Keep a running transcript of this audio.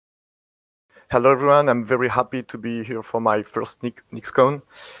Hello everyone, I'm very happy to be here for my first NixCon.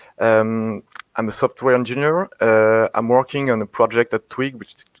 I'm a software engineer. I'm working on a project at Twig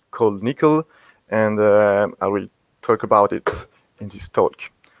which is called Nickel, and I will talk about it in this talk.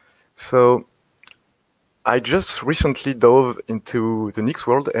 So I just recently dove into the Nix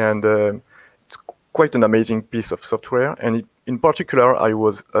world, and it's quite an amazing piece of software. And in particular, I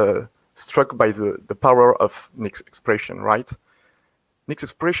was struck by the power of Nix expression, right? Nix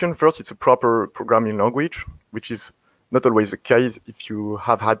expression, first, it's a proper programming language, which is not always the case if you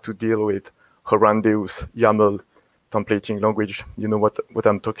have had to deal with horrendous YAML templating language. You know what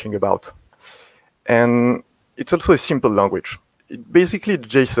I'm talking about. And it's also a simple language. It's basically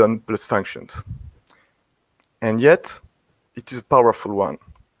JSON plus functions. And yet, it is a powerful one,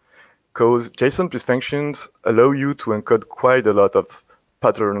 because JSON plus functions allow you to encode quite a lot of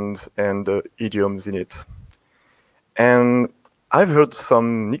patterns and idioms in it. And I've heard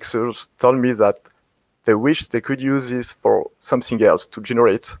some Nixers tell me that they wish they could use this for something else, to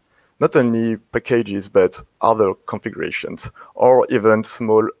generate not only packages, but other configurations, or even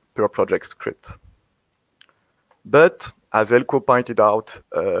small per-project scripts. But, as Elko pointed out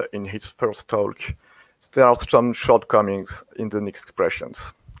in his first talk, there are some shortcomings in the Nix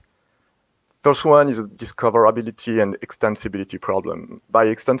expressions. First one is a discoverability and extensibility problem. By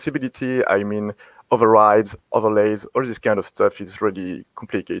extensibility, I mean overrides, overlays, all this kind of stuff is really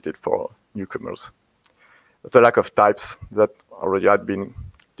complicated for newcomers. The lack of types that already had been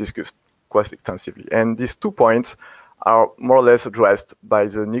discussed quite extensively. And these 2 points are more or less addressed by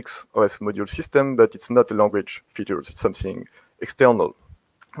the Nix OS module system, but it's not a language feature, it's something external,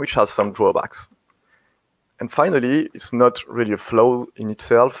 which has some drawbacks. And finally, it's not really a flaw in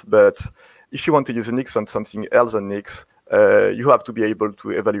itself, but if you want to use Nix on something else than Nix, you have to be able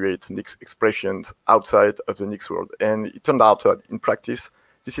to evaluate Nix expressions outside of the Nix world. And it turned out that in practice,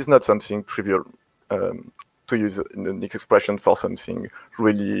 this is not something trivial to use in the Nix expression for something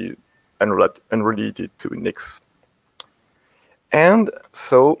really unrelated to Nix. And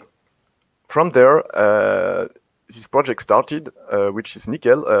so from there, this project started, which is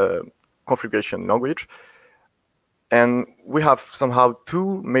Nickel, configuration language. And we have somehow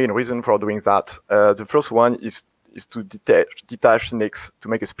 2 main reasons for doing that. The first one is to detach Nix, to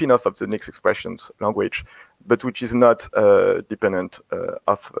make a spin-off of the Nix expressions language, but which is not dependent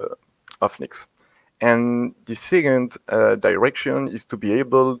of Nix. And the second direction is to be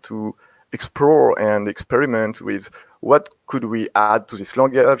able to explore and experiment with what could we add to this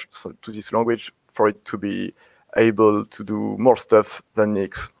language for it to be able to do more stuff than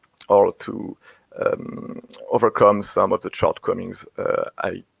Nix, or to overcome some of the shortcomings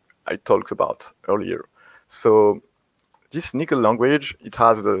I talked about earlier. So this Nickel language, it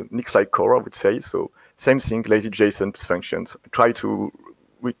has a Nix-like core, I would say. So same thing, lazy JSON plus functions. Try to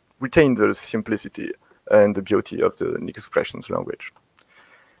retain the simplicity and the beauty of the Nix expressions language.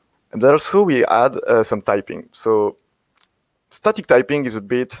 And also we add some typing. So static typing is a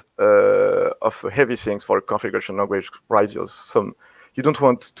bit of a heavy thing for a configuration language, right? You don't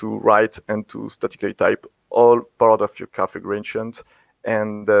want to write and to statically type all part of your configurations.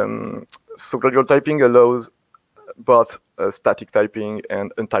 And so gradual typing allows both static typing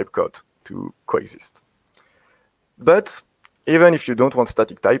and untyped code to coexist. But even if you don't want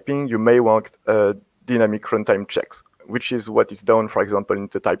static typing, you may want dynamic runtime checks, which is what is done, for example, in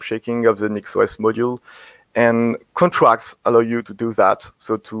the type checking of the Nix OS module. And contracts allow you to do that,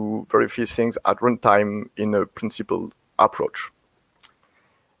 so to verify things at runtime in a principled approach.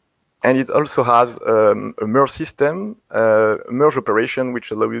 And it also has a merge system, a merge operation,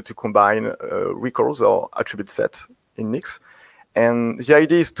 which allows you to combine records or attribute sets in Nix. And the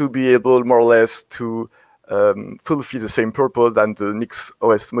idea is to be able, more or less, to fulfill the same purpose than the Nix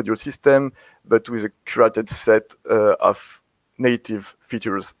OS module system, but with a curated set of native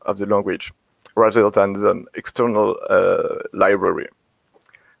features of the language, rather than the external library.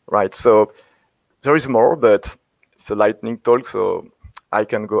 Right, so there is more, but it's a lightning talk, so I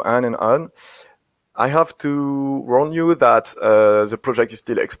can go on and on. I have to warn you that the project is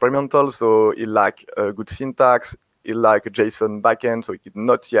still experimental, so it lacks good syntax, it lacks a JSON backend, so it did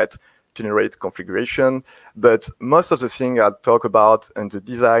not yet generate configuration. But most of the things I talk about and the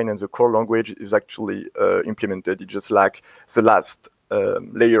design and the core language is actually implemented. It just lacks the last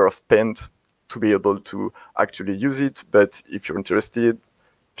layer of paint to be able to actually use it. But if you're interested,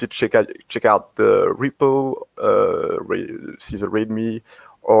 please check out the repo, see the README,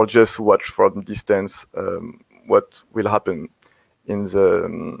 or just watch from distance what will happen in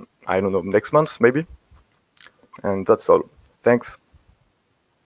the, I don't know, next month, maybe. And that's all. Thanks.